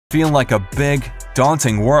Feel like a big,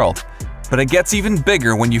 daunting world, but it gets even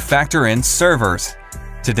bigger when you factor in servers.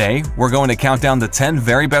 Today, we're going to count down the 10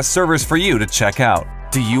 very best servers for you to check out.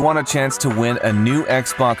 Do you want a chance to win a new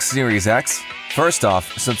Xbox Series X? First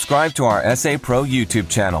off, subscribe to our SA Pro YouTube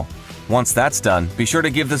channel. Once that's done, be sure to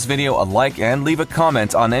give this video a like and leave a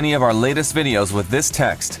comment on any of our latest videos with this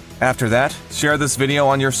text. After that, share this video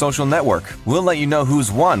on your social network. We'll let you know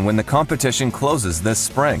who's won when the competition closes this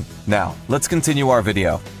spring. Now, let's continue our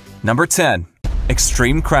video. Number 10.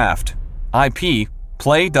 Extremecraft. IP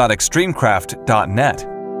play.extremecraft.net.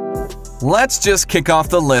 Let's just kick off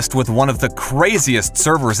the list with one of the craziest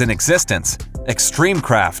servers in existence,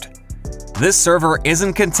 Extremecraft. This server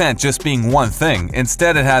isn't content just being one thing.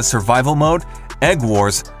 Instead, it has survival mode, egg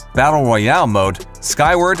wars, battle royale mode,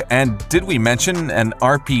 Skyward, and did we mention an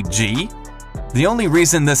RPG? The only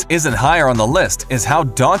reason this isn't higher on the list is how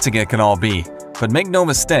daunting it can all be. But make no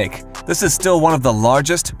mistake, this is still one of the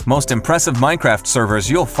largest, most impressive Minecraft servers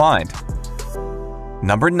you'll find.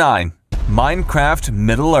 Number 9. Minecraft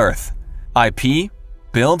Middle-earth. IP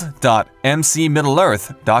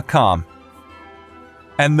build.mcmiddleearth.com.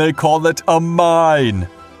 And they call it a mine!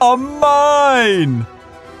 A mine!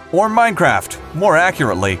 Or Minecraft, more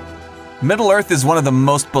accurately. Middle-earth is one of the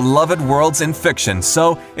most beloved worlds in fiction,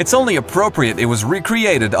 so it's only appropriate it was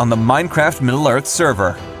recreated on the Minecraft Middle-earth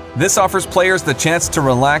server. This offers players the chance to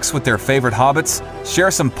relax with their favorite hobbits,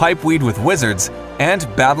 share some pipeweed with wizards,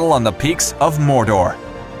 and battle on the peaks of Mordor.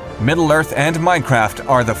 Middle-earth and Minecraft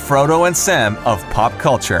are the Frodo and Sam of pop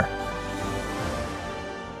culture.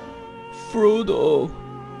 Frodo,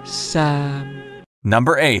 Sam.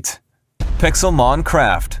 Number 8.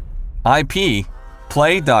 Pixelmoncraft. IP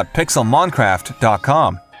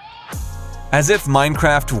play.pixelmoncraft.com. As if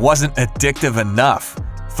Minecraft wasn't addictive enough.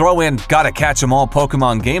 Throw in gotta catch 'em all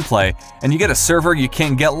Pokemon gameplay, and you get a server you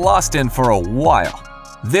can get lost in for a while.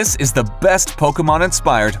 This is the best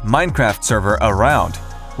Pokemon-inspired Minecraft server around.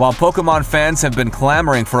 While Pokemon fans have been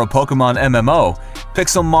clamoring for a Pokemon MMO,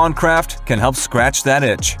 Pixelmoncraft can help scratch that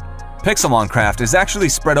itch. Pixelmoncraft is actually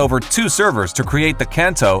spread over 2 servers to create the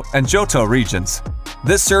Kanto and Johto regions.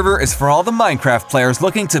 This server is for all the Minecraft players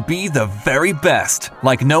looking to be the very best,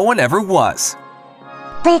 like no one ever was.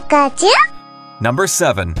 Pikachu? Number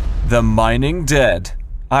 7. The Mining Dead.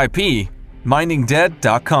 IP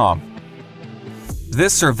miningdead.com.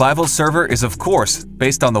 This survival server is of course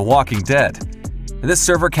based on The Walking Dead. This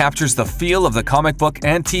server captures the feel of the comic book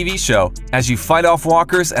and TV show as you fight off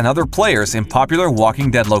walkers and other players in popular Walking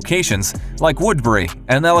Dead locations like Woodbury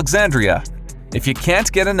and Alexandria. If you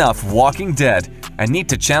can't get enough Walking Dead and need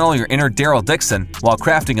to channel your inner Daryl Dixon while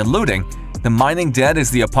crafting and looting, The Mining Dead is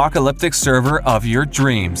the apocalyptic server of your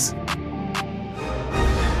dreams.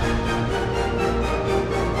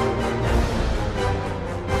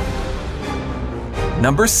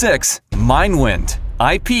 Number 6. Minewind.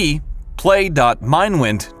 IP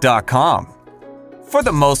play.minewind.com. For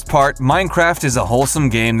the most part, Minecraft is a wholesome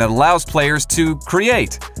game that allows players to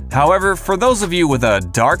create. However, for those of you with a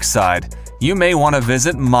dark side, you may want to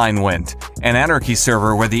visit Minewind, an anarchy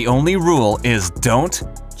server where the only rule is don't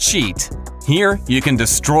cheat. Here, you can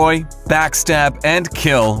destroy, backstab, and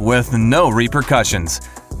kill with no repercussions.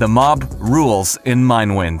 The mob rules in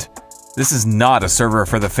Minewind. This is not a server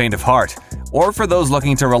for the faint of heart, or for those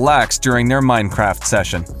looking to relax during their Minecraft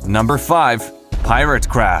session. Number 5.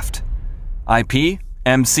 Piratecraft. IP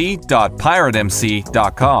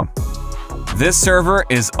mc.piratemc.com. This server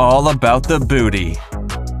is all about the booty.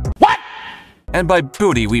 What? And by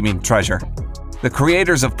booty, we mean treasure. The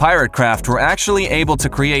creators of Piratecraft were actually able to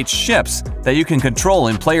create ships that you can control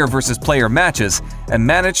in player versus player matches and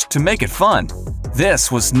managed to make it fun.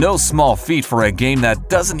 This was no small feat for a game that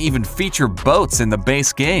doesn't even feature boats in the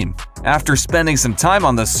base game. After spending some time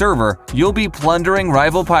on the server, you'll be plundering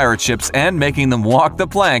rival pirate ships and making them walk the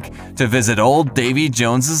plank to visit old Davy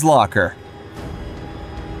Jones's locker.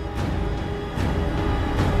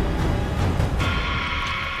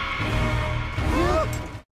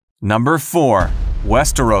 Number 4.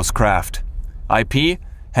 Westeroscraft. IP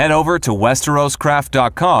head over to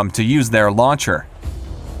westeroscraft.com to use their launcher.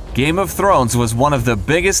 Game of Thrones was one of the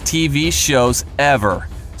biggest TV shows ever,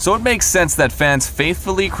 so it makes sense that fans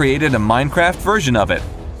faithfully created a Minecraft version of it.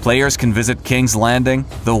 Players can visit King's Landing,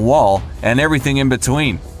 the Wall, and everything in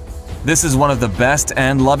between. This is one of the best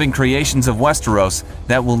and loving creations of Westeros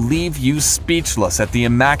that will leave you speechless at the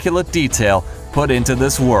immaculate detail put into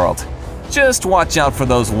this world. Just watch out for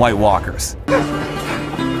those White Walkers.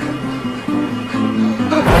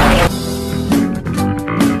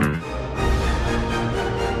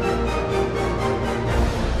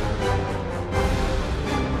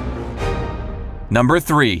 Number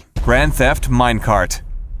 3. Grand Theft Minecart.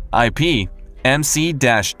 IP mc-gtm.net.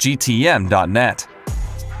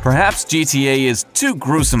 Perhaps GTA is too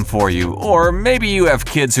gruesome for you, or maybe you have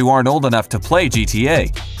kids who aren't old enough to play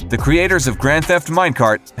GTA. The creators of Grand Theft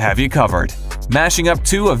Minecart have you covered. Mashing up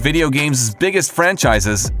two of video games' biggest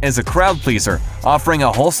franchises is a crowd pleaser, offering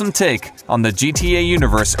a wholesome take on the GTA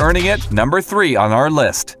universe, earning it number 3 on our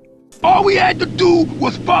list. All we had to do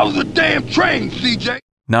was follow the damn train, CJ.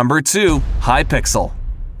 Number 2. Hypixel.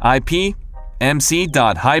 IP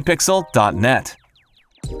mc.hypixel.net.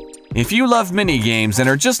 If you love mini-games and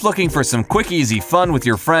are just looking for some quick easy fun with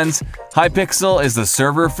your friends, Hypixel is the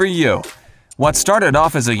server for you. What started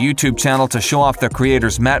off as a YouTube channel to show off the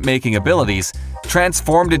creator's map-making abilities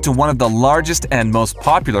transformed into one of the largest and most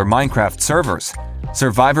popular Minecraft servers.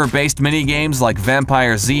 Survivor-based mini-games like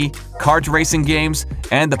Vampire Z, kart racing games,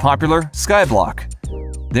 and the popular Skyblock.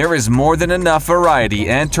 There is more than enough variety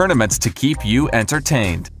and tournaments to keep you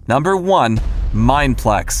entertained. Number 1.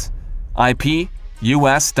 Mineplex. IP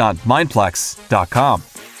us.mineplex.com.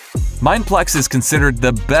 Mineplex is considered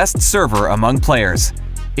the best server among players.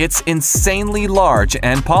 It's insanely large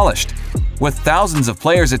and polished. With thousands of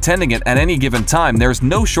players attending it at any given time, there's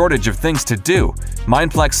no shortage of things to do.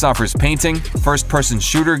 Mineplex offers painting, first-person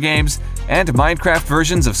shooter games, and Minecraft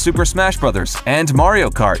versions of Super Smash Bros. And Mario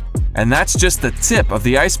Kart. And that's just the tip of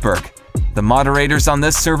the iceberg. The moderators on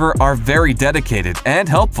this server are very dedicated and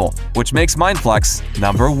helpful, which makes Mineplex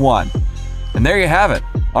number 1. And there you have it,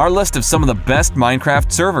 our list of some of the best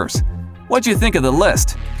Minecraft servers. What'd you think of the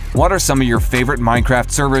list? What are some of your favorite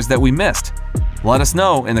Minecraft servers that we missed? Let us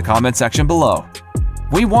know in the comment section below.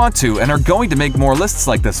 We want to and are going to make more lists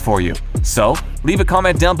like this for you, so leave a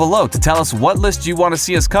comment down below to tell us what list you want to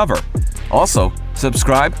see us cover. Also,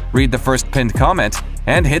 subscribe, read the first pinned comment,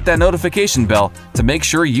 and hit that notification bell to make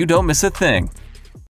sure you don't miss a thing.